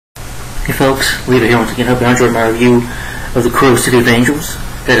Hey folks, leave it here once again. Hope you enjoyed my review of the Crow City of Angels.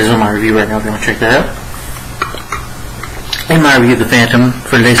 That is on my review right now if you want to check that out. And my review of The Phantom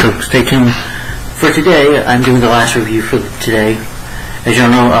for today, so stay tuned. For today, I'm doing the last review for today. As y'all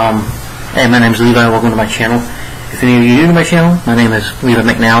know, hey, my name is Levi. Welcome to my channel. If any of you are new to my channel, my name is Levi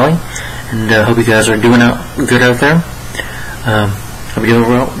McNally, and hope you guys are doing good out there. Hope you're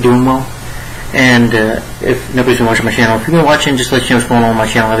doing well. And if nobody's been watching my channel, if you've been watching, just let you know what's going on my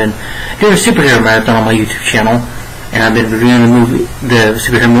channel. I've been doing a superhero marathon on my YouTube channel, and I've been reviewing the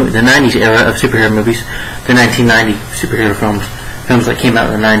 90s era of superhero movies, the 1990 superhero films that came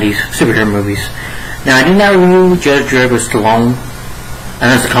out in the 90s, superhero movies. Now, I did not review Judge Dredd with Stallone. I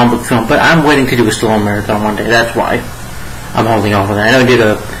know it's a comic book film, but I'm waiting to do a Stallone marathon one day. That's why I'm holding off on that. I know I did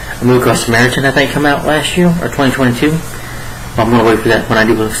a movie called Samaritan, I think, come out last year, or 2022. I'm going to wait for that when I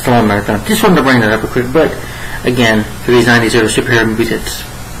do a Stallone marathon. Just wanted to bring that up real quick. But, again, for these 90s era superhero movies, it's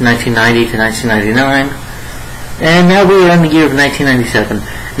 1990 to 1999. And now we're in the year of 1997.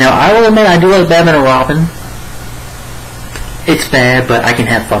 Now, I will admit, I do like Batman and Robin. It's bad, but I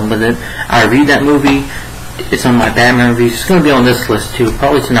can have fun with it. I reviewed that movie. It's on my Batman reviews. It's going to be on this list, too.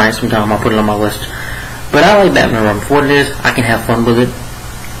 Probably tonight sometime I'll put it on my list. But I like Batman and Robin. For what it is, I can have fun with it.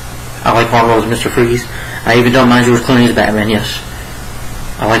 I like Marvel as Mr. Freeze. I even don't mind George Clooney as Batman, yes.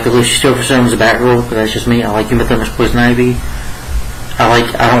 I like Alicia Silverstone as a Batgirl, but that's just me. I like Uma Thurman as Poison Ivy. I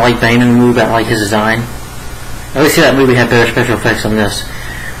don't like Bane in the movie, but I like his design. At least that movie had better special effects on this.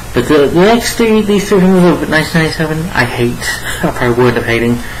 But these three movies of 1997, I hate. I probably would end up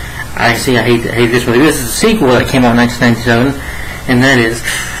hating. I hate this movie. This is a sequel that came out in 1997, and that is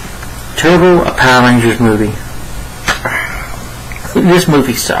Turbo, a Power Rangers movie. This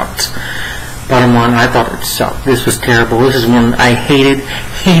movie sucked. Bottom line, I thought it sucked. This was terrible. This is one I hated,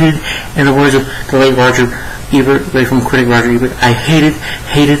 in the words of the late Roger Ebert, late from critic Roger Ebert, I hated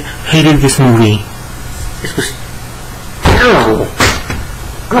this movie. This was terrible.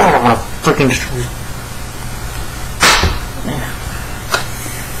 God, I want to freaking destroy it.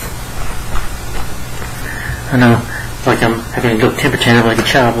 I know, it's like I'm having a little temper tantrum like a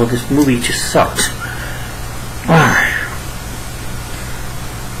child. Well, this movie just sucked.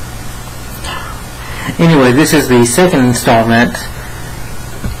 Anyway, this is the second installment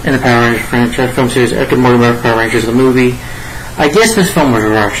in the Power Rangers franchise film series, Epic Mortimer Power Rangers, the movie. I guess this film was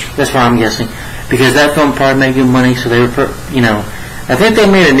rushed. That's what I'm guessing. Because that film probably made good money, so they were, I think they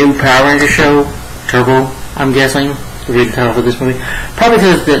made a new Power Ranger show, Turbo, I'm guessing, to read the title for this movie. Probably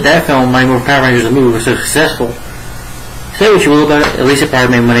because that film, Mighty Morphin Power Rangers, the movie, was so successful. Say what you will about it, at least it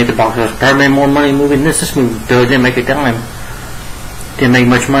probably made money at the box office. Probably made more money in the movie than this. This movie barely didn't make a dime. Didn't make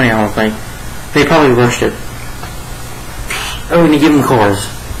much money, I don't think. They probably rushed it. Oh, and you give them cars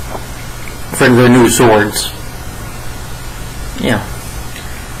for the new swords. Yeah.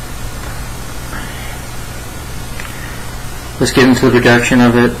 Let's get into the production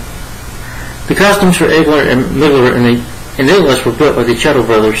of it. The costumes for Egler and Midler and Nicholas were built by the Chettle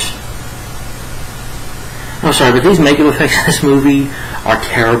brothers. I'm sorry, but these makeup effects in this movie are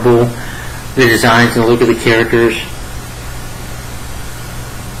terrible. The designs and the look of the characters.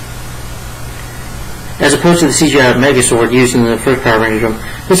 As opposed to the CGI Megazord used in the first Power Rangers film,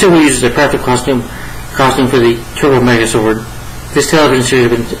 this series uses a perfect costume for the Turbo Megazord. This television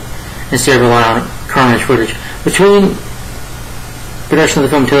series has been instead of relying on carnage footage. Between production of the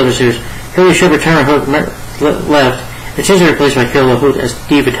film and television series, Hilary Shepard turned her hook left and changed her replaced by Carla Hood as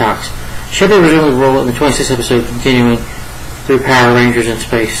Divatox. Shepard resumed the role in the 26th episode, continuing through Power Rangers in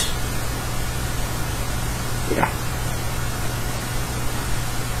Space. Yeah.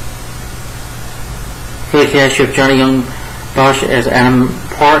 For the cast, you have Johnny Young Bosch as Adam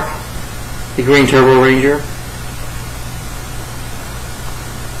Park, the Green Turbo Ranger.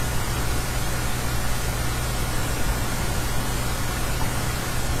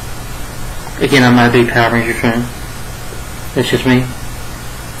 Again, I'm not a big Power Ranger fan. That's just me.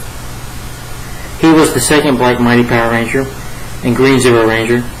 He was the second Black Mighty Power Ranger and Green Zero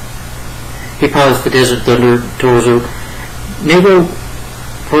Ranger. He pilots the Desert Thunder Torso. Negro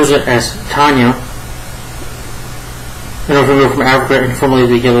Porza as Tanya, an overlord from Africa and formerly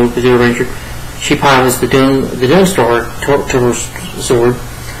the Yellow Zero Ranger. She pilots the Dune Star Turbo Sword.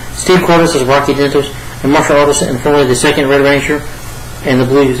 Steve Cordes as Rocky Dentos, a martial artist and formerly the second Red Ranger and the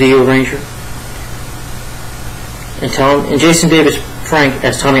Blue Zero Ranger. And Jason Davis Frank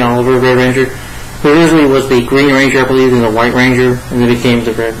as Tommy Oliver, Red Ranger, who originally was the Green Ranger, I believe, and the White Ranger, and then became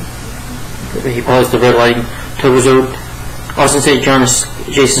the Red. He pilots the Red Lighting Turbo Sword. Austin St. John as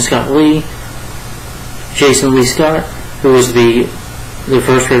Jason Scott Lee. Jason Lee Scott, who was the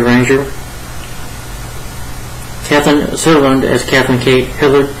first Red Ranger. Kathleen Sutherland as Kathleen Kate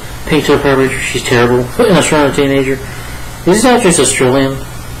Hillard, Pink Tail Power Ranger, she's terrible. An Australian teenager. Is this actress Australian?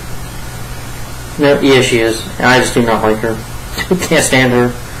 No, yeah, she is. I just do not like her. Can't stand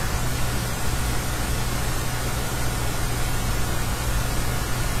her.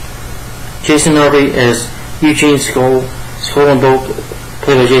 Jason Narby as Eugene Skull and Bolt,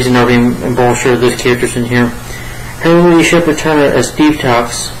 played by Jason Narby and Ball. Sure, those characters in here. Hilary Shepard Turner as Steve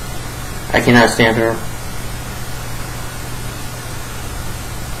Tox. I cannot stand her.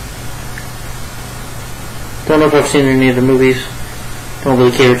 Don't know if I've seen any of the movies. Don't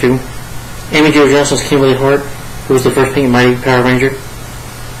really care to. Amy Jo Johnson's Kimberly Hart, who was the first Pink and Mighty Power Ranger.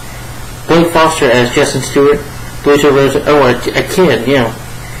 Blake Foster as Justin Stewart. Bluto Rose. Oh, a kid, yeah.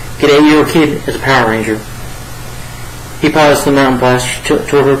 Get an 8-year-old kid as a Power Ranger. He pilots the Mountain Blast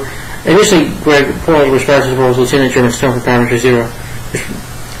Torpedo. Initially, Greg Paul responds as well as Lieutenant German Storm for Power Ranger Zero.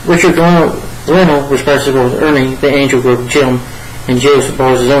 Richard Leno responds as well as Ernie, the Angel Grove Jim, and Joe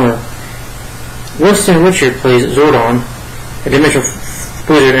Ball as his owner. Winston Richard plays Zordon, a dimensional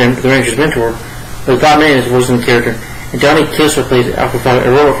blizzard and the Ranger's mentor, but Bob Mann is voicing the character, and Donnie Kessler plays Alpha 5,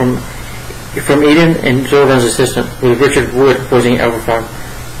 a robot from Eden and Zordon's assistant, with Richard Wood voicing Alpha 5.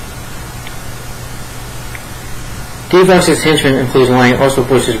 Dave Fox's henchman includes Lion, also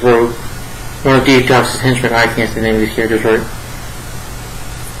voices Rogue, one of Dave Fox's henchmen. I can't say the name of these characters right.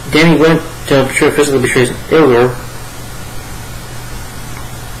 Danny Wynn physically betrays Ilgar.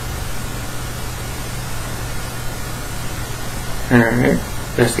 Alright,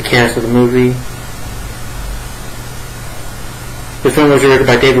 that's the cast of the movie. The film was directed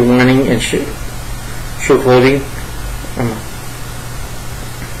by David Wanning and Shook Levy.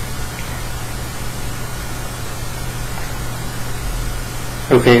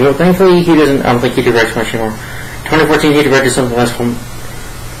 Okay, well, thankfully he doesn't, I don't think he directs much anymore. 2014 he directed something less from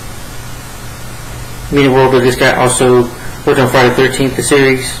Mean World, but this guy also worked on Friday the 13th, the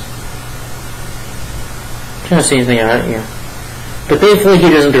series. I'm trying to see anything out, yeah. But thankfully he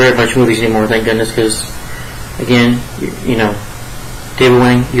doesn't direct much movies anymore, thank goodness, because, again, you know, David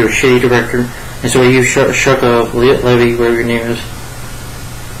Wang, you're a shitty director, and so are you, Shook Levy, whatever your name is.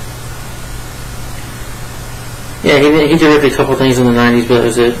 Yeah, he directed a couple things in the 90s, but that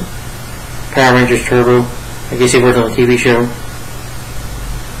was it. Power Rangers Turbo. I guess he worked on a TV show.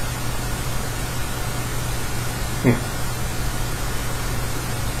 Yeah.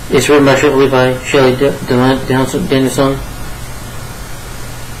 It's written by Shelley Dennison.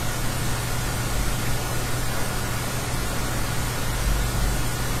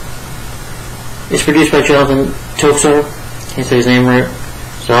 It's produced by Jonathan Toxel. Can't say his name right.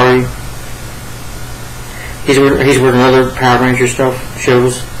 Sorry. He's worked on other Power Ranger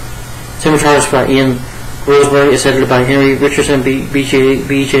shows. Cinematography by Ian Roseberry. It's edited by Henry Richardson,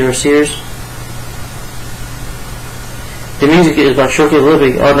 B.J. Sears. The music is by Shoki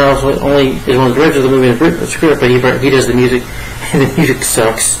Libby. Audrey only is one of the directors of the movie and the script, but he does the music, and the music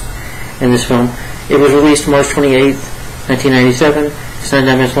sucks in this film. It was released March 28th, 1997. It's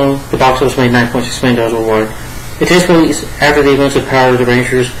 99 minutes long. The box office made $9.6 million worldwide. It takes place after the events of Power of the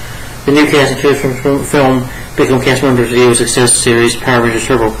Rangers. The new cast and creators from the film become cast members of the success series Power Rangers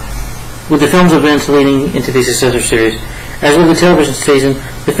Turbo, with the film's events leading into the successor series. As with the television season,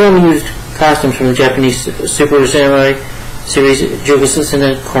 the film used costumes from the Japanese Super Samurai series Jogasen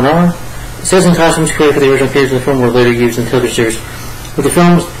and Konar. Sets and costumes created for the original characters of the film were later used in the television series, with the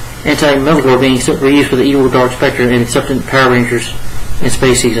film's anti-Melgore being reused for the evil Dark Spectre and subsequent Power Rangers in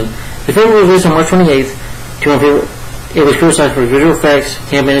Space Season. The film was released on March 28th. It was criticized for visual effects,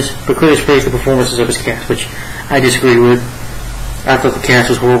 campiness, but critics praised the performances of its cast, which I disagree with. I thought the cast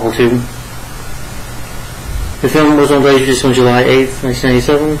was horrible too. The film was on Laserdisc on July 8th,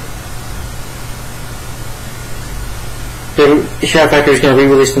 1997. The Shout Factory is going to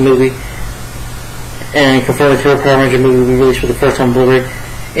re-release the movie and confirm the Power Ranger movie will be released for the first time on Blu-ray.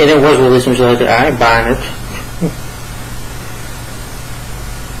 And it was released on July 8th. I ain't buying it.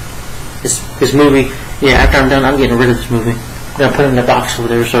 This movie, yeah, after I'm done, I'm getting rid of this movie. I'm going to put it in a box over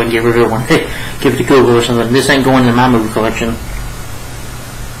there so I can get rid of it one day. Give it to Google or something. This ain't going in my movie collection.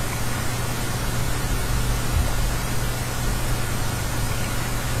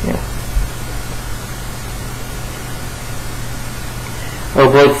 Yeah.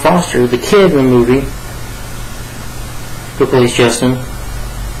 Oh, Blake Foster, the kid in the movie, who plays Justin.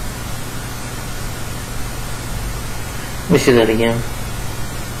 Let me see that again.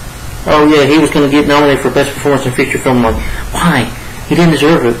 Oh yeah, he was going to get nominated for Best Performance in Feature Film. I'm like, why? He didn't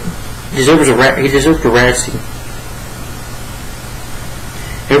deserve it. He deserved a Razzie.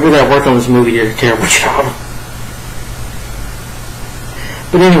 Everybody that worked on this movie did a terrible job.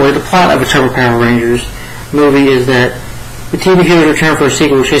 But anyway, the plot of a Turbo Power Rangers movie is that the TV series returned for a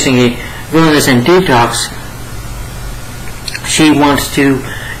sequel chasing a villainous and detox. She wants to...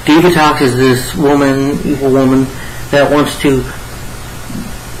 Detox is this woman, evil woman, that wants to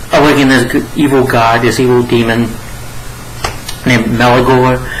awaken this evil god, this evil demon named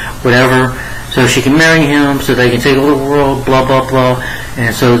Meligor, whatever, so she can marry him, so they can take over the world, blah, blah, blah,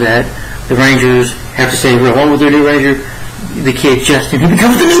 and so that the Rangers have to save her. Along with their new Ranger, the kid Justin, he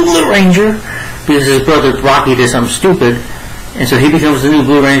becomes the new Blue Ranger, because his brother Rocky did something stupid, and so he becomes the new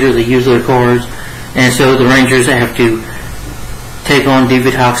Blue Ranger. They use their cards, and so the Rangers have to take on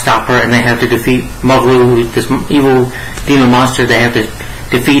Detox, stop her, and they have to defeat Muglu, this evil demon monster. They have to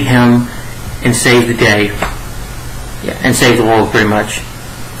defeat him and save the day. Yeah, and save the world, pretty much.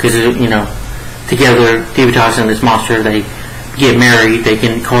 Because, you know, together, Detox and this monster, they get married, they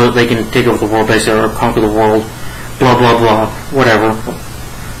can take over the world, basically, or conquer the world, blah, blah, blah, whatever.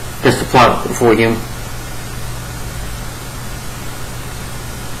 That's the plot for you.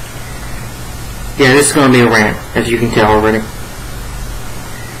 Yeah, this is going to be a rant, as you can tell already.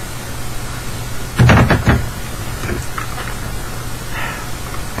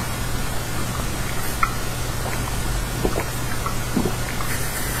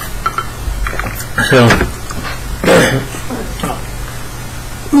 So,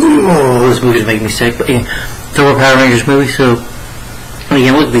 this movie's making me sick, but yeah, Thor Power Rangers movie. So,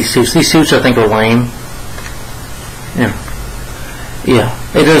 again, look at these suits. These suits, I think, are lame. Yeah,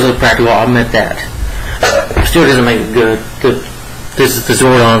 it does look practical, I'll admit that. Still doesn't make it good. This is the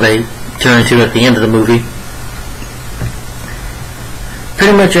Zordon they turn into at the end of the movie.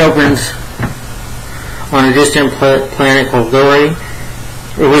 Pretty much opens on a distant planet called Lori,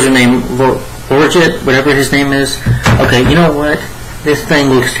 or what's her name? Lorjet, whatever his name is. Okay, you know what? This thing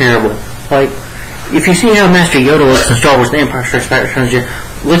looks terrible. Like, if you see how Master Yoda looks in Star Wars The Empire Strikes Back,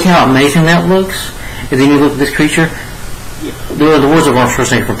 look how amazing that looks. And then you look at this creature. The words of our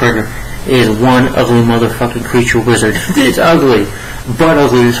first name from Predator is one ugly motherfucking creature wizard. It's ugly. Butt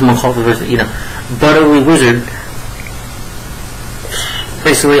ugly. Someone called the wizard, butt ugly wizard.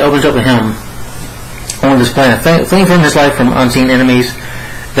 Basically opens up with him on this planet, fleeing from his life from unseen enemies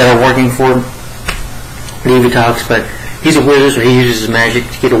that are working for Detox, but he's a wizard, so he uses his magic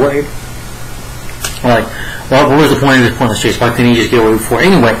to get away. Like, well, what was the point of this pointless chase? Why couldn't he just get away before?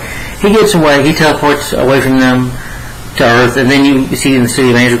 Anyway, he gets away, he teleports away from them to Earth, and then you see in the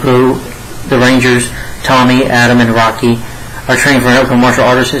city of Angel, the Rangers, Tommy, Adam, and Rocky are training for an open martial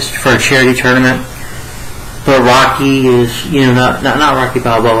artist for a charity tournament. But Rocky is, not Rocky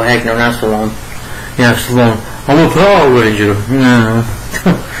Balboa, heck no, not Stallone. Stallone, I'm a Power Ranger. No.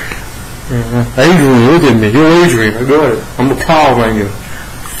 Adrian, look at me. You're Adrian. I got it. I'm a Power Ranger.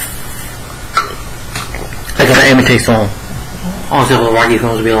 I gotta imitate Stallone. Honestly, the Rocky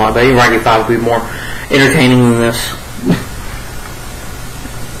films would be a lot better. Rocky 5 would be more entertaining than this.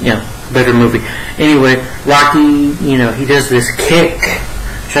 Better movie. Anyway, Rocky, he does this kick.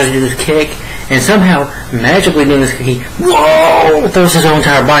 Tries to do this kick. And somehow, magically doing this kick, he throws his whole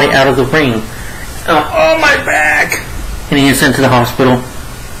entire body out of the ring. Oh, my back! And he gets sent to the hospital.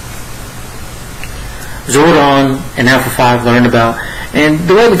 Zordon and Alpha 5 learned about, and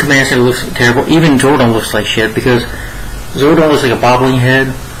the way the command center looks terrible. Even Zordon looks like shit, because Zordon looks like a bobbling head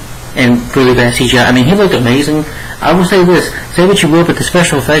and really bad CGI. I mean, he looked amazing. I will say this, say what you will, but the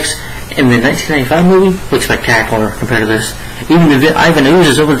special effects in the 1995 movie look spectacular compared to this. Even Ivan Ooze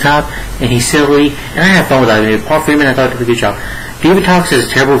is over the top, and he's silly, and I have fun with Ivan Ooze. Paul Freeman, I thought, did a good job. Detox is a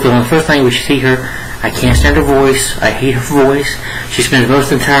terrible villain. The first time we see her, I can't stand her voice. I hate her voice. She spends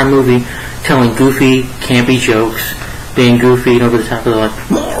most of the entire movie telling goofy, campy jokes, being goofy and over the top of the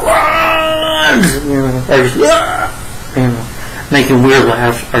morons, or just, making weird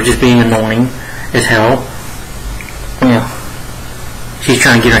laughs, or just being annoying as hell. She's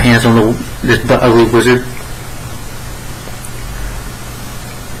trying to get her hands on this ugly wizard.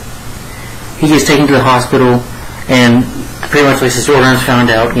 He gets taken to the hospital, and pretty much like Zordon's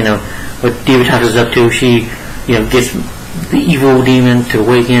found out, what Detox is up to. She, gets the evil demon to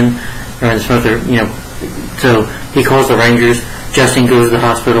awaken, or some other, so he calls the Rangers. Justin goes to the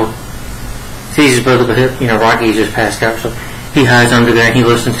hospital, sees his brother, but Rocky just passed out, so he hides under there and he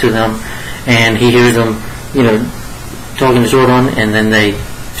listens to them, and he hears them, talking to Zordon, and then they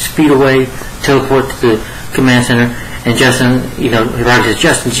speed away, teleport to the command center, and Justin, Rocky says,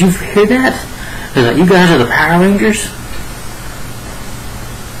 Justin, did you hear that? They're like, you guys are the Power Rangers?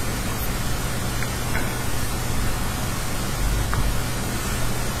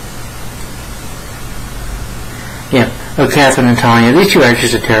 Catherine and Tanya, these two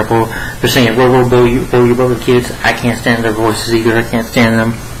actors are terrible. They're saying, roll your boat, kids. I can't stand their voices either. I can't stand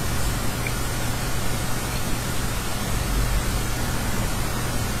them.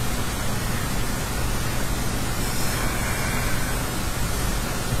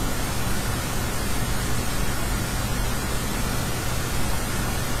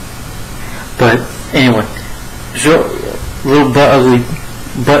 Anyway, so little butt ugly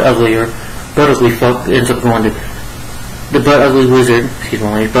fuck ends up going to the butt ugly wizard. Excuse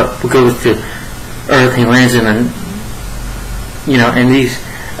my language, but goes to Earth. He lands in and these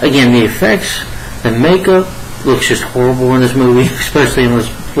again the effects, the makeup looks just horrible in this movie, especially in this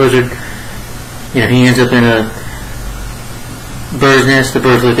wizard. He ends up in a bird's nest. The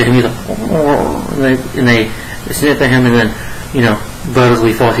birds look at him. He's like, oh, and they snip at him, and then butt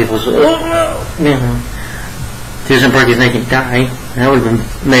ugly falls. He goes, he doesn't break his neck and die. That would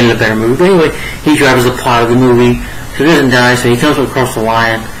have made it a better movie. But anyway, he drives the plot of the movie, so he doesn't die. So he comes across the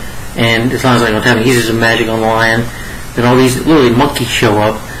lion, and it's not like I'm telling you, he's just magic on the lion. Then all these literally monkeys show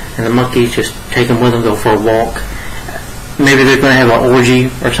up, and the monkeys just take him with them, go for a walk. Maybe they're going to have an orgy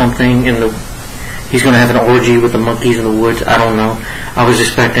or something. He's going to have an orgy with the monkeys in the woods. I don't know. I was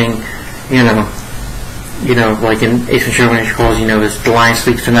expecting, like in Ace Ventura when he calls, this The Lion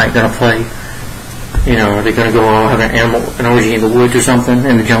Sleeps Tonight going to play. Are they going to go all have an orgy in the woods or something,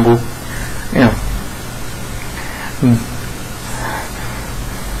 in the jungle?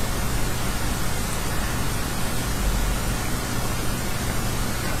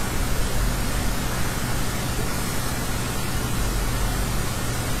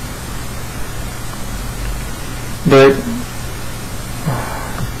 But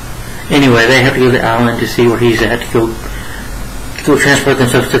anyway, they have to go to the island to see where he's at, to go transport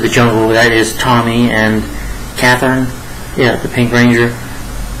themselves to the jungle. That is Tommy and Catherine, the Pink Ranger.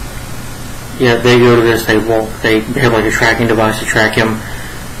 They go to this, they walk, they have like a tracking device to track him.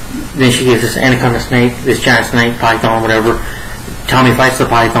 Then she gives this anaconda snake, this giant snake, python, whatever. Tommy fights the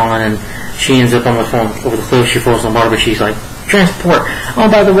python, and she ends up almost falling over the cliff. She falls in the water, but she's like, transport. Oh,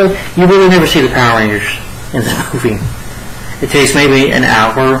 by the way, you really never see the Power Rangers in this movie. It takes maybe an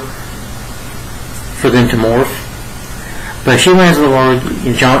hour for them to morph. But she lands in the water.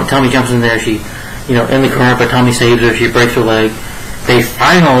 Tommy jumps in there. She, in the current, but Tommy saves her. She breaks her leg. They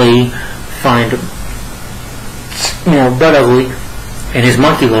finally find, Butt Ugly and his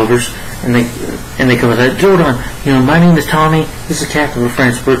monkey lovers, and they come and say, Jordan, my name is Tommy. This is Captain. We're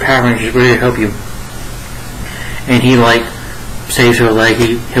friends. We're Power Rangers. We're here to help you. And he saves her leg.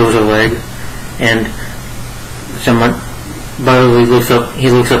 He heals her leg, and someone, Butt Ugly looks up. He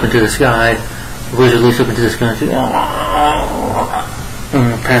looks up into the sky. The wizard looks up into the sky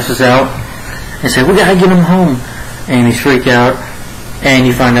and passes out and says, we gotta get him home. And he's freaked out, and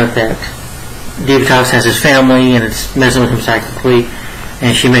you find out that Divatox has his family, and it's messing with him psychically,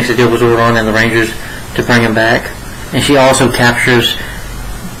 and she makes a deal with Zordon and the Rangers to bring him back. And she also captures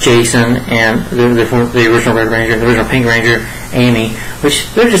Jason and the original Red Ranger and the original Pink Ranger, Amy, which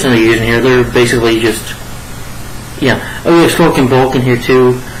they're just not using here. They're basically just, we have Stork and Bulk in here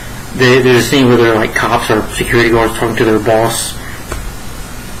too. There's a scene where they're like cops or security guards talking to their boss,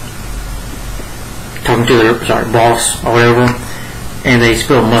 or whatever, and they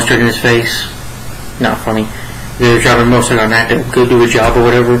spill mustard in his face. Not funny. They're driving mustard on that to go do a job or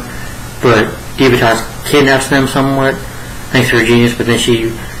whatever, but Divatox kidnaps them somewhat, thanks to her genius, but then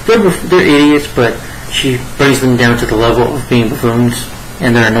they're idiots, but she brings them down to the level of being buffoons,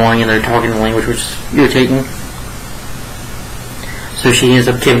 and they're annoying, and they're talking the language which is irritating. So she ends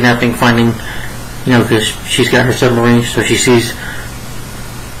up kidnapping, finding, because she's got her submarine, so she sees,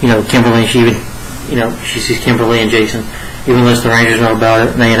 Kimberly, she sees Kimberly and Jason, even unless the Rangers know about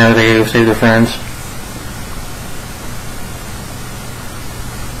it, and they go save their friends.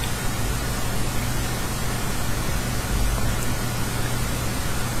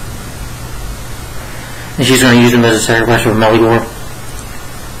 And she's going to use them as a sacrifice for Meligore.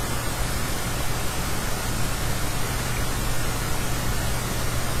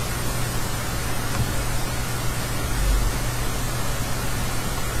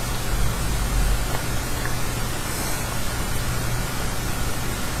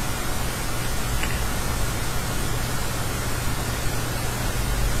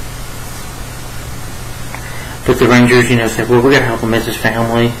 But the Rangers, said, well, we gotta help him, it's his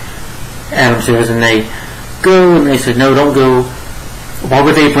family. Adam says, and they go, and they said, no, don't go. Why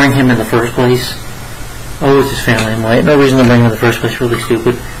would they bring him in the first place? Oh, it's his family. I'm like, no reason to bring him in the first place, really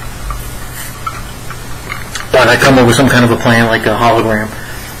stupid. But I come up with some kind of a plan, like a hologram.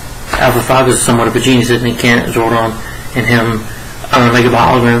 Alpha 5 is somewhat of a genius, and he can't, Zordon and him, make a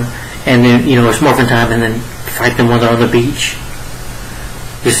hologram, and then, it's morphin' time, and then fight them when they're on the beach.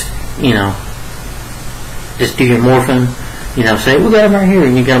 Just do your morphing, say, we got him right here,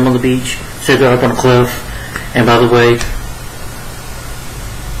 and you got him on the beach, set it up on a cliff, and by the way,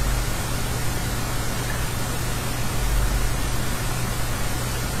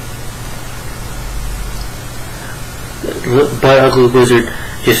 the Butt Ugly Wizard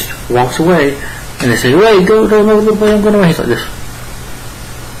just walks away, And they say, "Wait, go, I'm going away." He's like this.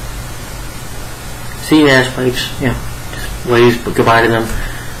 See, ass pipes, just waves goodbye to them.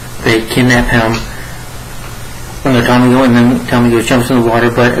 They kidnap him. When they're Tommy go, and then Tommy goes, jumps in the water,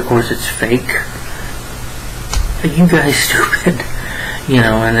 but of course it's fake. Are you guys stupid?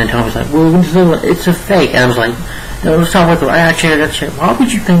 And then Tommy's like, well, it's a fake. And I was like, no, let's talk about that chair. Why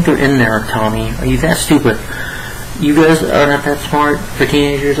would you think they're in there, Tommy? Are you that stupid? You guys are not that smart, for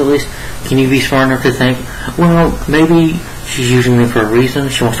teenagers at least. Can you be smart enough to think, well, maybe she's using them for a reason.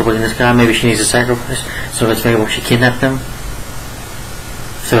 She wants to bring this guy. Maybe she needs a sacrifice. So that's maybe why she kidnapped them.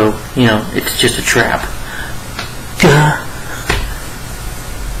 So, it's just a trap. Duh.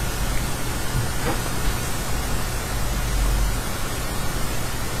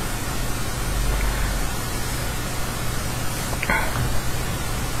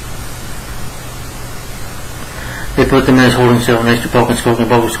 They put them in his holding cell next to Vulcan Skulk, and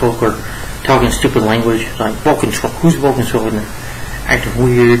Vulcan Skulk are talking stupid language. Like, Vulcan Skulk, who's Vulcan Skulk? And they're acting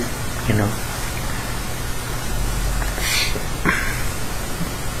weird,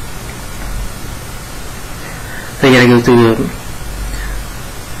 They gotta go through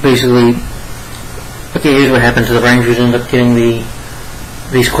basically, okay, here's what happens. The Rangers end up getting these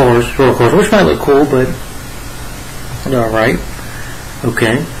roller cores, which might look cool, but they're alright.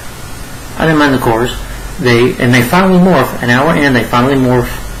 Okay. I didn't mind the cores. They finally morph. An hour in, they finally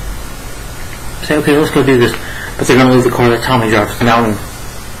morph. Say, okay, let's go do this. But they're gonna leave the core that Tommy drops, the mountain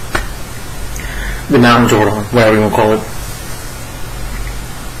Zordon, whatever you want to call it.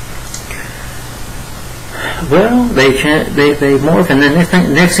 Well, they morph, and then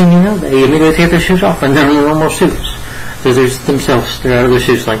next thing you know, they immediately take their shoes off, and they're in their normal suits. So there's themselves, they're out of their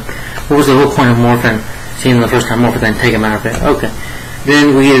suits. Like, what was the whole point of morphing? Seeing them the first time morph, and then take them out of it. Okay.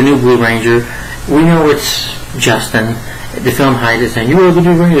 Then we get a new Blue Ranger. We know it's Justin. The film hides it, saying, "You are the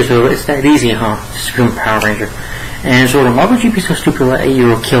Blue Ranger, so it's that easy, huh? Just to become a Power Ranger." And sort of, why would you be so stupid to let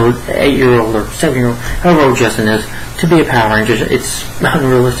 8-year-old or 7-year-old, however old Justin is, to be a Power Ranger? It's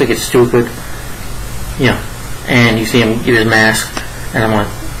unrealistic, it's stupid. And you see him get his mask, and I'm like,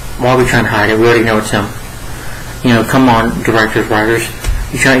 why are we trying to hide it? We already know it's him. Come on, directors, writers.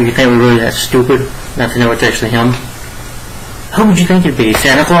 You think we're really that stupid not to know it's actually him? Who would you think it'd be?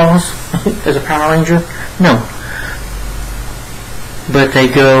 Santa Claus? As a Power Ranger? No. But they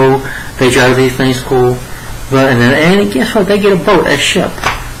drive these things cool, and guess what? They get a boat, a ship.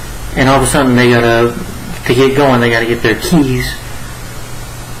 And all of a sudden to get going, they gotta get their keys,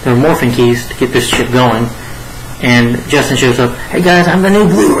 their morphing keys, to get this ship going. And Justin shows up, "Hey guys, I'm the new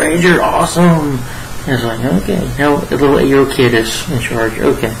Blue Ranger, awesome!" And it's like, okay, now the little 8-year-old kid is in charge,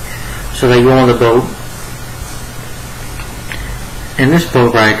 okay. So they go on the boat, and this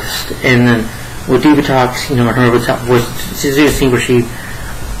boat ride, and then with Diva talks, in her top voice, there's a scene where she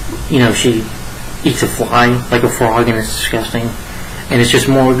eats a fly like a frog, and it's disgusting. And it's just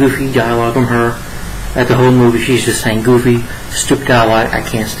more goofy dialogue from her. At the whole movie, she's just saying goofy, stupid dialogue. I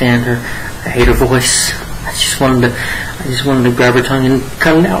can't stand her. I hate her voice. I just wanted to grab her tongue and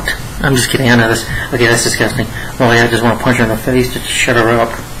cut it out. I'm just kidding. I know this. Okay, that's disgusting. Well, I just want to punch her in the face to shut her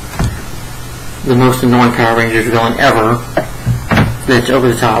up. The most annoying Power Rangers villain ever. That's over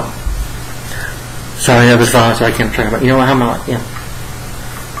the top. Sorry, that was violence, so I can't talk about. You know what? How about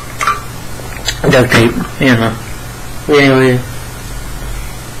duct tape. Anyway,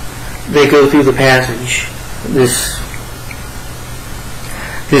 they go through the passage. This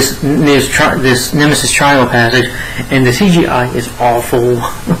Nemesis Trial passage, and the CGI is awful.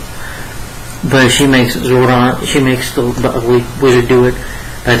 But she makes the ugly wizard do it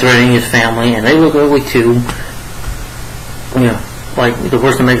by threatening his family, and they look ugly too. Like the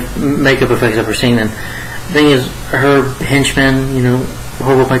worst makeup effects I've ever seen. And the thing is, her henchmen,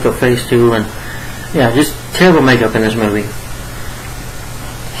 horrible makeup face too, and just terrible makeup in this movie.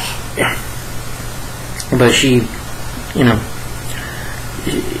 But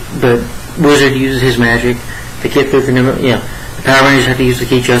but Wizard uses his magic to get through the Power Rangers have to use the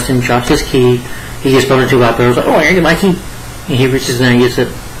key. Justin drops his key. He gets spoken to by Barrels. Like, oh, I get my key. And he reaches in and gets it.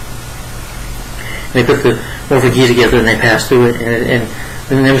 And they put the morphing keys together and they pass through it. And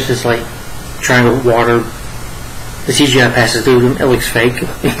then there was this like triangle of water. The CGI passes through them. It looks fake.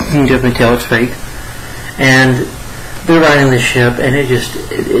 You can definitely tell it's fake. And they're riding the ship, and it just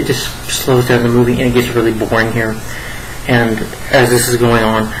slows down the movie, and it gets really boring here. And as this is going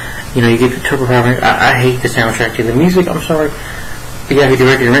on, you get the Turbo Power Rangers. I hate the soundtrack to the music. I'm sorry. The guy who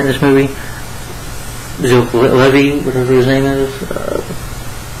directed and written this movie, Zilk Levy, whatever his name is.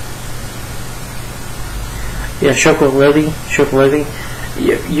 Shoko Levy.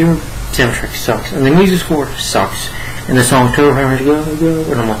 Your soundtrack sucks, and the music score sucks. And the song Turbo Power Rangers go,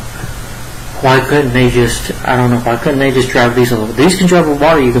 and I'm like, why couldn't they just, I don't know, why couldn't they just drive these on the, these can drive with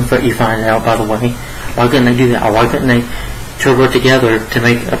water, you find out, by the way. Why couldn't they do that? Or why couldn't they turbo together to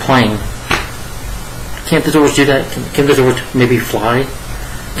make a plane? Can't the Zords do that? Can the Zords maybe fly?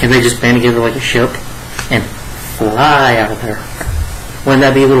 Can they just band together like a ship and fly out of there? Wouldn't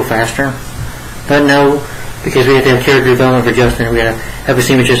that be a little faster? But no, because we have to have character development for Justin. We have to have a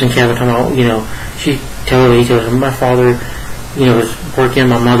scene with Justin Calvin talking about, he tells him, my father, was working,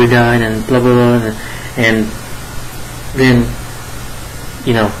 my mother died, and blah, blah, blah, and then,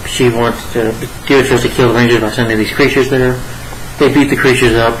 she wants to, David tries to kill the Rangers by sending these creatures there. They beat the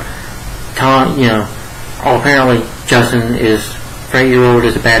creatures up. Tom, apparently Justin is 8-year-old,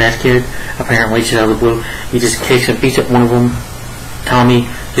 is a badass kid. Apparently, just out of the blue, he just kicks and beats up one of them. Tommy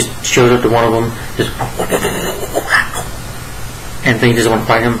just shows up to one of them, just and thing doesn't want to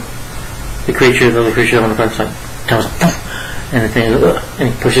fight him. The other creature doesn't want to fight him, like tells him, and the thing is,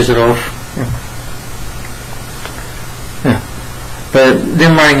 and he pushes it off. Yeah. But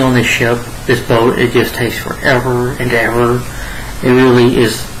them riding on this ship, this boat, it just takes forever and ever. It really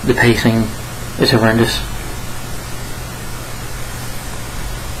is, the pacing is horrendous.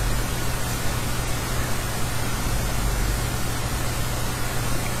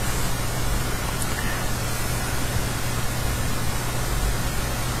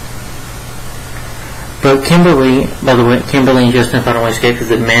 But Kimberly, by the way, Kimberly and Justin finally escape to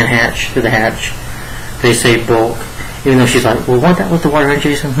the hatch. They save Bulk, even though she's like, well, wasn't that with the water, right,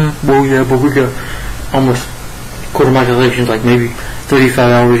 Jason? Well, yeah, but we got almost quarter mile dilatations, like maybe 35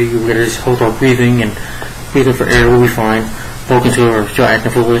 hours. We gotta just hold our breathing and breathing for air. We'll be fine. Bulk and Silver are still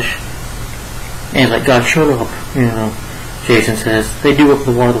acting foolish, and like, God, shut up. Jason says they do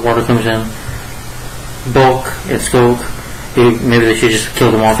open the water comes in. Bulk and Skulk, maybe they should just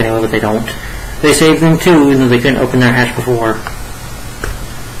kill them off anyway, but they don't. They saved them too, even though they couldn't open their hatch before.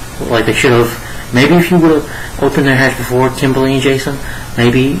 Like they should have. Maybe if you would have opened their hatch before, Kimberly and Jason,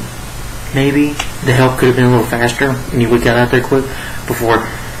 maybe the help could have been a little faster, and you would have got out there quick before,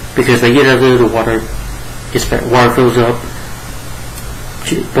 because they get out there, the water fills up.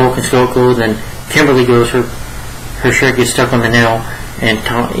 Bulk and Skull go, then Kimberly goes, her shirt gets stuck on the nail, and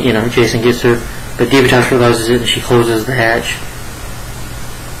Jason gets her, but Divatox realizes it, and she closes the hatch.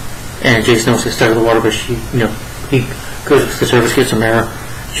 And Jason knows to start the water, but he goes to the surface, gets some air.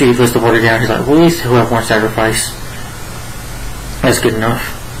 She lets the water down. He's like, well, at least he'll have one sacrifice. That's good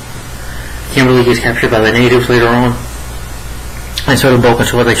enough. Kimberly gets captured by the natives later on. And so do Bulk and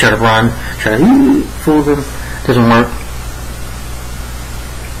Sword. They try to run, try to fool them. Doesn't work.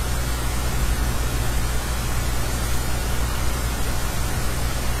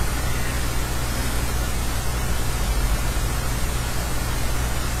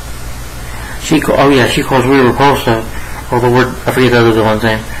 She calls Rita Repulsor, or the word, I forget the other villain's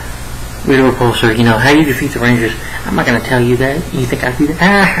name. Rita Repulsor, how do you defeat the Rangers? I'm not going to tell you that. You think I do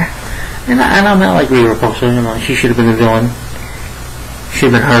that? And I'm not like Rita Repulsor. She should have been the villain.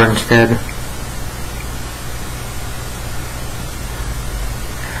 Should have been her instead.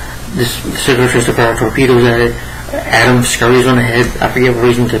 This Sigurd tries to fire torpedoes at it. Adam scurries on ahead. I forget what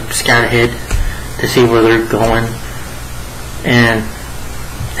reason, to scout ahead to see where they're going. And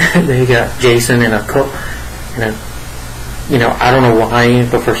they got Jason in a coat, I don't know why,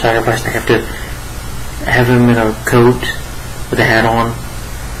 but for sacrifice they have to have him in a coat with a hat on,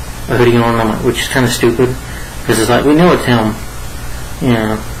 a hoodie on, which is kind of stupid, because it's like, we know it's him,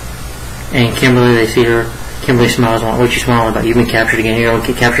 and Kimberly, they see her, Kimberly smiles, what you smiling about? You've been captured again, you don't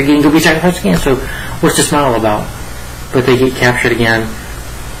get captured again, you'll be sacrificed again, so what's the smile about? But they get captured again.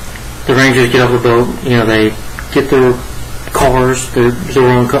 The Rangers get off the boat, they get their cars, their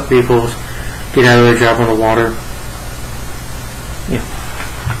own cut vehicles, get out of there, drive on the water.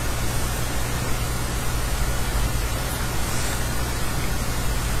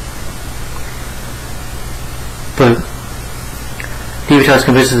 But Divatox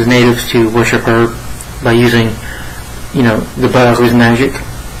convinces the natives to worship her by using, the Biogly's magic,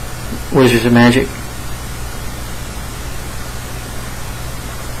 Wizards of Magic.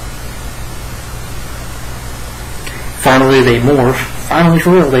 Finally, they morph. Finally,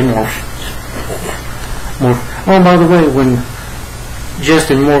 for real, they morph. Oh, by the way, when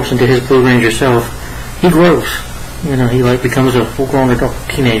Justin morphs into his Blue Ranger self, he grows. He becomes a full-grown adult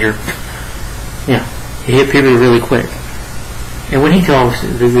teenager. Yeah, he hit puberty really quick. And when he talks,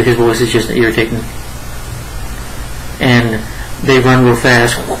 his voice is just irritating. And they run real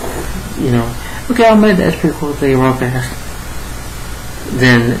fast. Okay, I'll admit that's pretty cool. They run fast.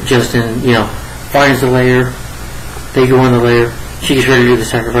 Then Justin, finds the lair. They go in the lair. She gets ready to do the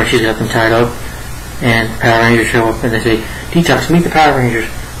sacrifice. She's got them tied up. And Power Rangers show up and they say, Detox, meet the Power Rangers.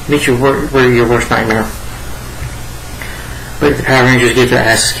 meet your worst nightmare. But the Power Rangers get their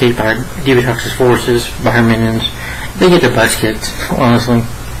asses kicked by Divatox's forces, by her minions. They get their butts kicked, honestly.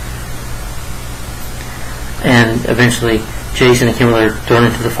 And eventually, Jason and Kimberly are thrown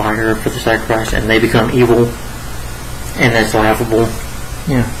into the fire for the sacrifice, and they become evil. And that's laughable.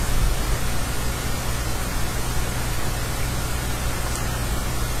 Yeah.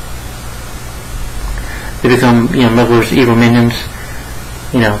 They become, Miller's evil minions.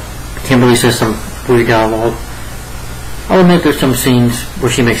 Kimberly says some weird dialogue. I'll admit there's some scenes where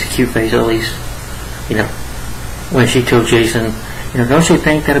she makes a cute face, at least. When she told Jason, don't you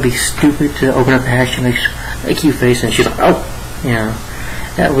think that'd be stupid to open up the hatch? She makes a cute face, and she's like, oh,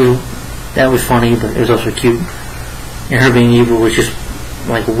 that was funny, but it was also cute. And her being evil was just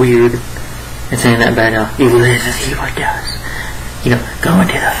like weird, and saying that bad now, evil is as evil does. Go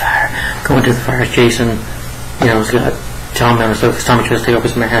into the fire. Jason, has got Tommy on his stuff because Tommy tries to take off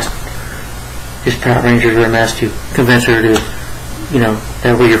his mask. His Power Rangers wear a mask to convince her to,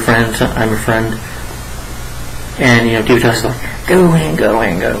 that we're your friends, I'm your friend. And, Divatox is like, go in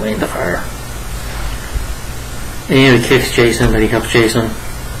the fire. And, he kicks Jason, but he helps Jason.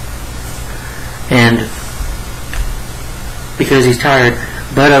 And, because he's tired,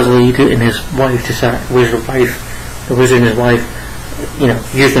 Bud Ugly and his wife decide, the wizard and his wife,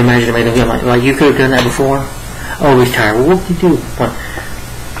 use their magic to make them feel like you could have done that before. Oh, he's tired. Well, what did you do? What?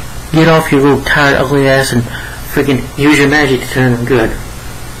 Get off your little tired, ugly ass and freaking use your magic to turn them good.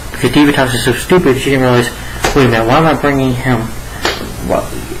 Because Divatox is so stupid, she didn't realize, wait a minute, why am I bringing him? Well,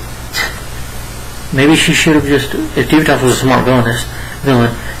 maybe she should have just, if Divatox was a smart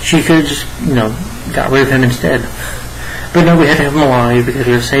villain, she could have just, got rid of him instead. But no, we had to have him alive because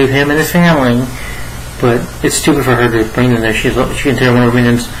we had to save him and his family. But it's stupid for her to bring them there. She can tell one of her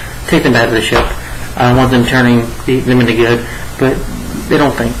minions, take them back to the ship. I don't want them turning them into good, but they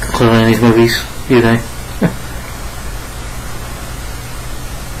don't think clearly in these movies, do they?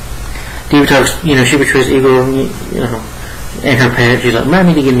 Divatox, she betrays Ego, and her pet. She's like, I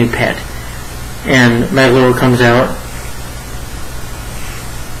need to get a new pet. And Maglow comes out.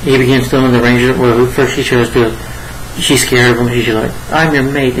 He begins filming the Ranger. Well, first she tries to, she's scared of him. She's like, I'm your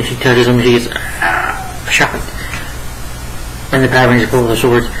mate. And she touches him and she gets shot. And the Power Rangers pull their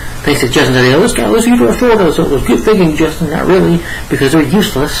swords. Thanks to Justin's idea, let's use our sword. So it was good thinking, Justin, not really, because they're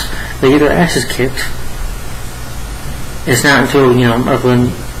useless. They get their asses kicked. It's not until,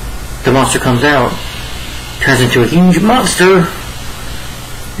 when the monster comes out, turns into a huge monster,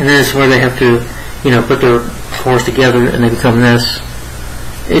 and then it's where they have to, put their force together and they become this.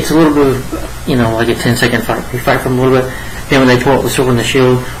 It's a little bit of, like a 10-second fight. They fight for a little bit, then when they pull out the sword and the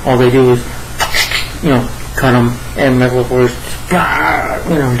shield, all they do is, cut them, and Metal Force,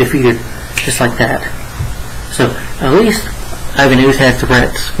 defeated, just like that. So, at least, Ivan Ooze had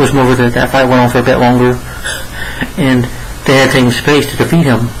threats, was more with it. That fight went on for a bit longer, and they had taken space to defeat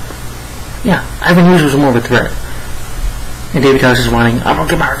him. Yeah, Ivan Ooze was more of a threat. And Divatox is whining, I'm gonna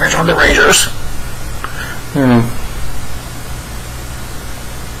get my revenge on the Rangers.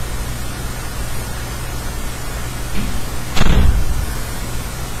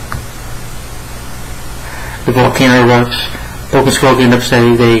 The volcano erupts. Bulk and Skull end up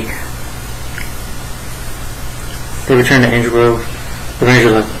saying they return to Angel Grove. The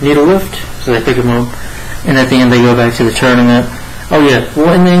Rangers are like, need a lift? So they pick him up. And at the end they go back to the tournament. Oh yeah,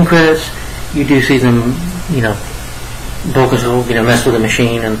 well in the end credits, you do see them, Bulk and Skull, mess with the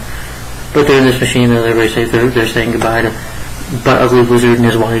machine. But they're in this machine and everybody says they're saying goodbye to Butt Ugly Wizard and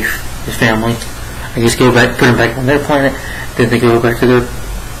his wife, his family. I guess put them back on their planet. Then they go back to their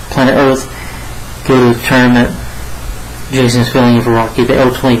planet Earth. Go to the tournament. Jason's filling in for Rocky. They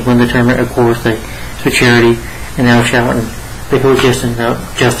ultimately win the tournament, of course. It's for charity, and they'll shout and they pull Justin up.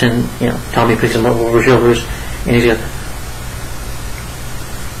 Justin, Tommy picks him up over his shoulders, and he's got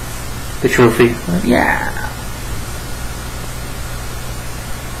the trophy. Yeah.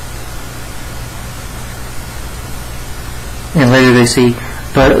 And later they see,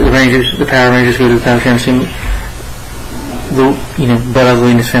 but the Power Rangers go to the Power Rangers and Bud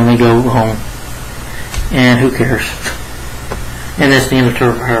Ugly and his family go home. And who cares? And that's the end of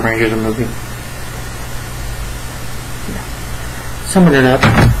Turbo Power Rangers, the movie. Summing it up.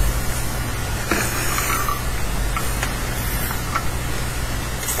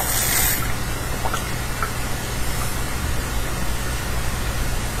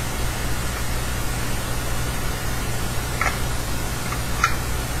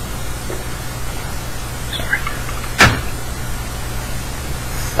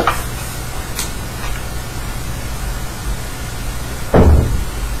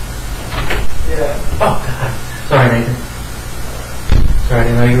 Oh, God. Sorry, Nathan. Sorry, I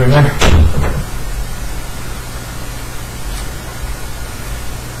didn't know you doing there?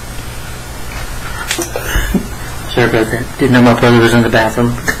 Sorry about that. Didn't know my brother was in the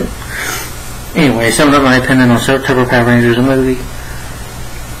bathroom. Anyway, summing up my opinion on Turbo Power Rangers, the movie.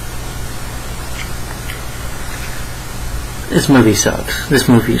 This movie sucks. This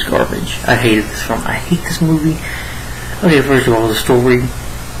movie is garbage. I hated this film. I hate this movie. Okay, first of all, the story.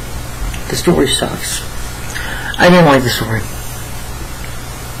 The story sucks. I didn't like the story.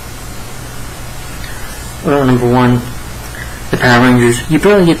 Well, number one, the Power Rangers. You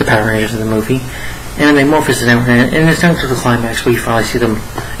barely get the Power Rangers in the movie. And then they morphs and everything. And it's not to the climax where you finally see them,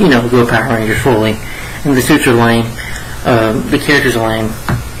 go Power Rangers fully. And the suits are lame. The characters are lame.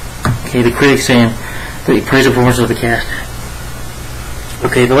 Okay, the critics saying that he praise the performance of the cast.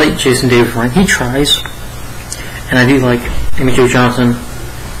 Okay, the late Jason David Frank, he tries. And I do like Amy Jo Johnson.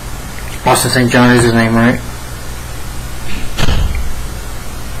 Austin St. John is his name, right?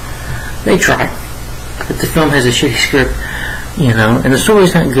 They try. But the film has a shitty script, and the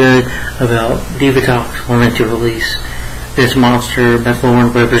story's not good about Divatox wanting to release this monster, Beth Lauren,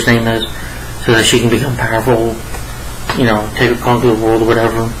 whatever his name is, so that she can become powerful, take a conquer the world or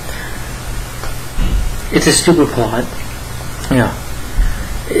whatever. It's a stupid plot.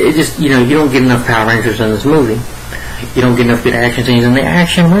 It just, you don't get enough Power Rangers in this movie. You don't get enough good action scenes, and the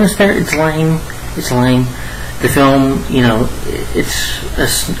action, when it's there, it's lame. It's lame. The film,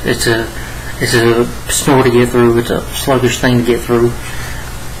 it's a snore to get through. It's a sluggish thing to get through.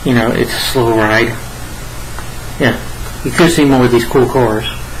 It's a slow ride. Yeah, you could see more of these cool cars,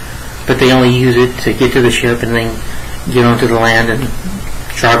 but they only use it to get to the ship and then get onto the land and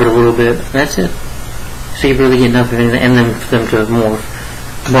drive it a little bit. That's it. So you really get enough of it, and then for them to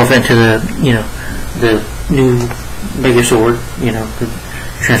morph into the new Megazord, the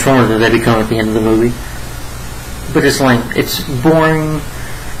Transformer that they become at the end of the movie. But it's lame. It's boring.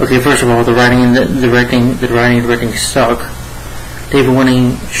 Okay, first of all, the writing and the directing suck. David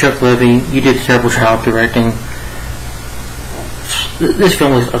Winning, Chuck Levy, you did a terrible job directing. This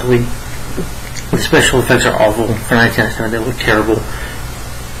film is ugly. The special effects are awful. For 1997, they look terrible.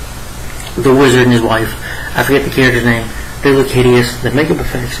 The wizard and his wife, I forget the character's name, they look hideous. The makeup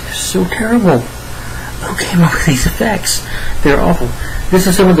effects are so terrible. Who came up with these effects? They're awful. This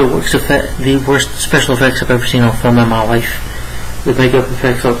is some of the worst special effects I've ever seen on film in my life. The makeup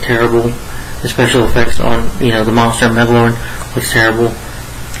effects look terrible. The special effects on, the monster Megalorn looks terrible.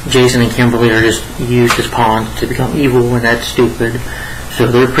 Jason and Kimberly are just used as pawns to become evil, and that's stupid. So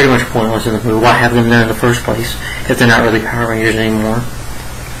they're pretty much pointless in the movie. Why have them there in the first place if they're not really Power Rangers anymore?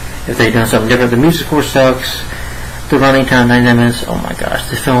 If they've done something different. The music score sucks. The running time, 99 minutes. Oh my gosh,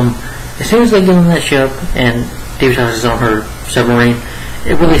 this film, as soon as they get on that ship and David House is on her submarine,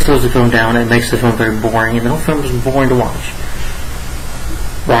 it really slows the film down. It makes the film very boring, and the whole film is boring to watch.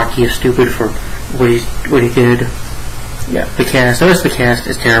 Rocky is stupid for what he did. Yeah, the rest of the cast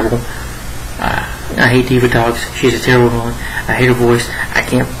is terrible. I hate Divatox. She's a terrible one. I hate her voice. I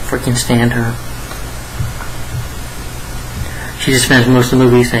can't freaking stand her. She just spends most of the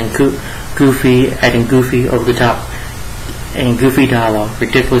movie saying goofy, acting goofy, over the top, and goofy dialogue,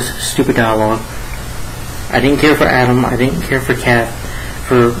 ridiculous, stupid dialogue. I didn't care for Adam. I didn't care for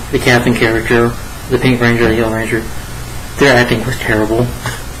the Captain character, the Pink Ranger, the Yellow Ranger. Their acting was terrible.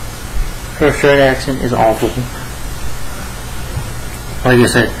 Her straight accent is awful. Like I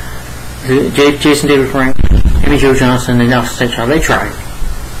said, Jason David Frank, Amy Jo Johnson, and Austin St. John, they tried.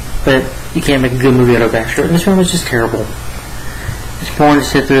 But you can't make a good movie out of Baxter. And this film was just terrible. It's boring to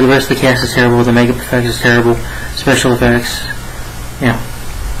sit through. The rest of the cast is terrible. The makeup effects is terrible. Special effects. Yeah.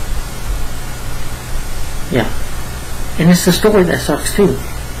 And it's the story that sucks too.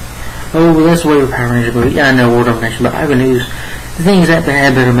 Oh, well, that's the way of a Power Ranger movie. Yeah, I know, World Domination, but Ivan Ooze, the thing is that they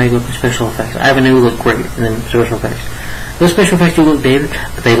had better makeup and special effects. Ivan Ooze looked great in the special effects. Those special effects do look dated,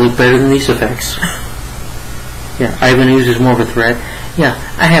 but they look better than these effects. Yeah, Ivan Ooze is more of a threat. Yeah,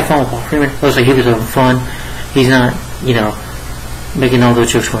 I have fun with Paul Freeman. Looks like he was having fun. He's not, making all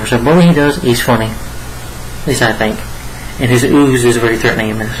those jokes for himself. But when he does, he's funny. At least I think. And his ooze is very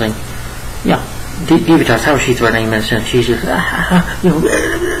threatening and menacing. Yeah. Divatox, how is she threatening and menacing? She's just,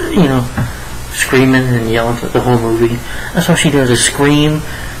 screaming and yelling for the whole movie. That's all she does is scream,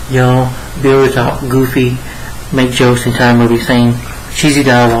 yell, be over the top, goofy, make jokes the entire movie, saying cheesy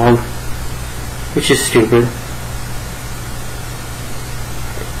dialogue, which is stupid.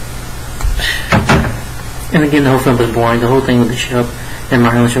 And again, the whole film is boring. The whole thing with the ship and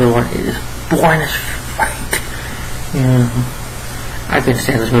Mario and everyone is boring as fuck. I couldn't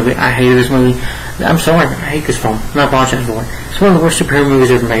stand this movie. I hated this movie. I'm sorry. I hate this film. I'm not watching it for it. It's one of the worst superhero movies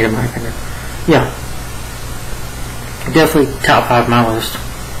ever made, in my opinion. Yeah. Definitely top 5 on my list.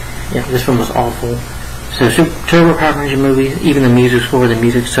 Yeah, this film was awful. So Turbo Power Ranger movie, even the music score, the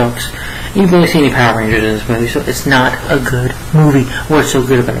music sucks. You barely see any Power Rangers in this movie, so it's not a good movie. What's so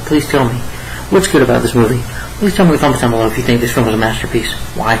good about it? Please tell me. What's good about this movie? Please tell me in the comments down below if you think this film was a masterpiece.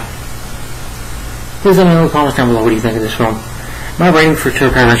 Why? Please let me know in the comments down below what do you think of this film. My rating for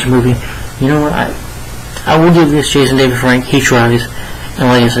Turbo Power Ranger movie, you know what, I will give this Jason David Frank. He tries. And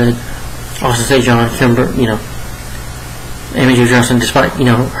like I said, Austin St. John, Kimber, Amy Jo Johnson, despite,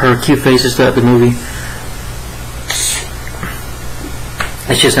 her cute faces throughout the movie,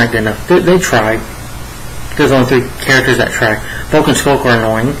 it's just not good enough. They try. There's only 3 characters that try. Bulk and Skulk are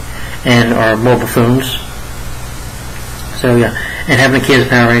annoying and are more buffoons. So yeah, and having a kid as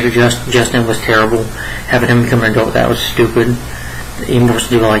Power Ranger, Justin, was terrible. Having him become an adult, that was stupid. He was to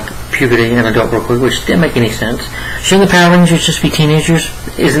do like puberty and adult real quick, which didn't make any sense. Shouldn't the Power Rangers just be teenagers?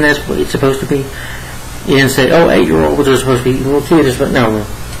 Isn't that what it's supposed to be? You didn't say, oh, 8-year-olds are supposed to be little kids, but no.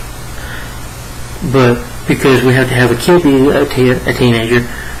 But because we have to have a kid be a teenager,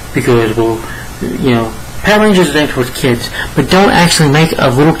 because, well, Power Rangers is aimed towards kids, but don't actually make a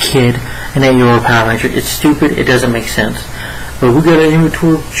little kid an 8-year-old Power Ranger. It's stupid. It doesn't make sense. But we gotta aim it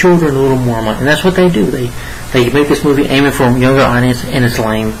toward children a little more, and that's what they do. They make this movie aiming for a younger audience, and it's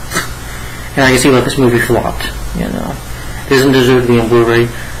lame. And I can see why this movie flopped. It doesn't deserve to be on Blu-ray.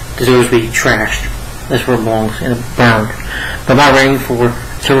 It deserves to be trashed. That's where it belongs, and burned. But my rating for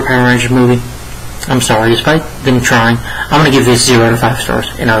Turbo Power Rangers movie, I'm sorry, despite them trying, I'm gonna give this 0 out of 5 stars,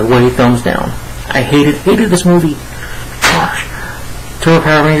 and I way thumbs down. I hated this movie. Gosh. Turbo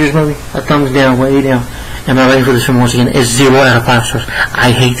Power Rangers movie, a thumbs down, way down. And my rating for this film once again is 0 out of 5 stars.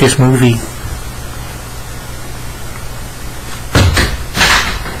 I hate this movie.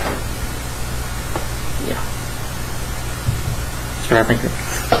 Yeah. That's what I think.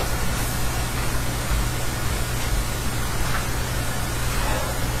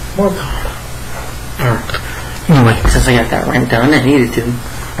 Anyway, since I got that rant done, I needed to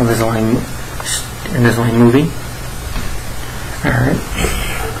on this lame movie. Alright.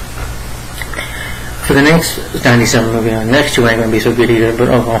 For the next 97 movie, the next 2 ain't gonna be so good either, but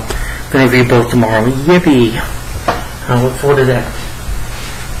oh well. I'm gonna review both tomorrow. Yippee! I look forward to that.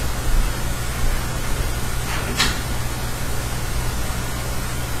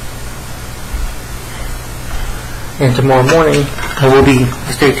 And tomorrow morning, I will be,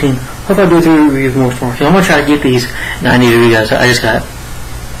 stay tuned. Hope I do 3 reviews more tomorrow. So I'm going to try to get these 90 to you guys. I just got,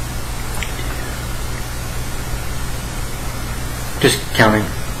 just counting.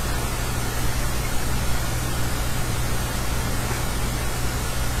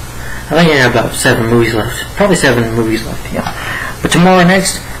 I think I have about 7 movies left. Probably 7 movies left, yeah. But tomorrow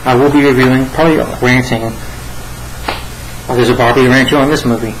next, I will be reviewing, probably ranting. Well, there's a Barbie rant on this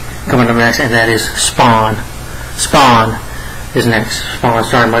movie coming up next, and that is Spawn. Spawn is next. Spawn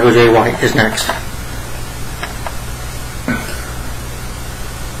starring Michael J. White is next.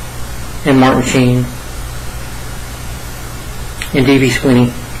 And Martin Sheen. And D.B.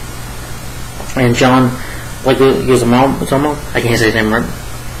 Sweeney. And John, Leguizamo. I can't say his name right.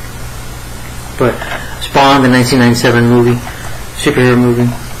 But Spawn, the 1997 movie, superhero movie.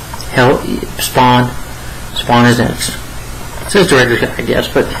 Spawn is next. It says director, I guess,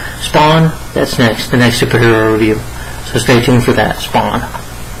 but Spawn, that's next, the next superhero review. So stay tuned for that, Spawn.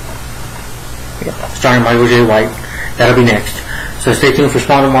 Yeah, starring Michael J. White. That'll be next. So stay tuned for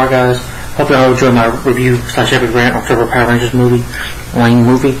Spawn tomorrow, guys. Hope you all enjoy my review / epic rant on Turbo Power Rangers movie, lame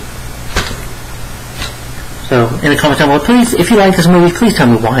movie. So in the comments down below, please, if you like this movie, please tell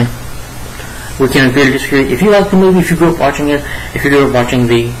me why. We can agree to disagree. If you like the movie, if you grew up watching it, if you grew up watching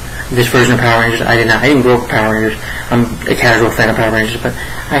this version of Power Rangers, I did not. I didn't grow up with Power Rangers. I'm a casual fan of Power Rangers, but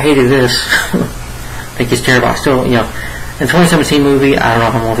I hated this. I think it's terrible. I still, in 2017 movie, I don't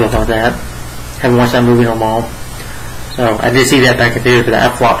know how I'm going to feel about that. Haven't watched that movie in a while. So I did see that back in theater, but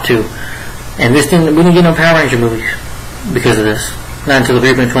that flopped too. And we didn't get no Power Ranger movies because of this. Not until the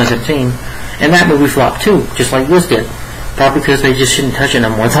very beginning of 2017. And that movie flopped too, just like this did. Probably because they just shouldn't touch it no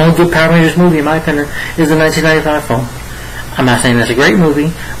more. The only good Power Rangers movie, in my opinion, is the 1995 film. I'm not saying that's a great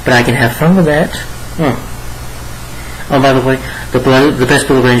movie, but I can have fun with that. Oh, by the way, the best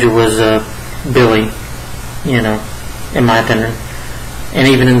Blue Ranger was Billy, in my opinion. And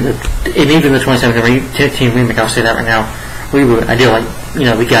even in the 2017 remake, I'll say that right now, I did like,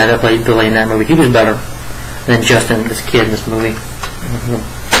 the guy that played Billy in that movie. He was better than Justin, this kid in this movie.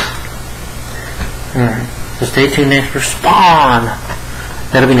 Alright, so stay tuned next for Spawn.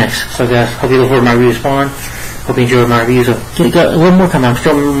 That'll be next. So guys, hope you look forward to my review of Spawn. Hope you enjoyed my reviews. Got a little more coming.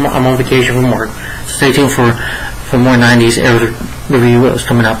 I'm on vacation from work. So stay tuned for more 90s era reviews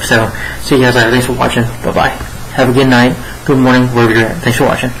coming up. So see you guys later. Thanks for watching. Bye bye. Have a good night, good morning, wherever you're at. Thanks for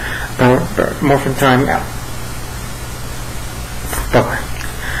watching. Morphin time out. Bye-bye.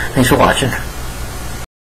 Thanks for watching.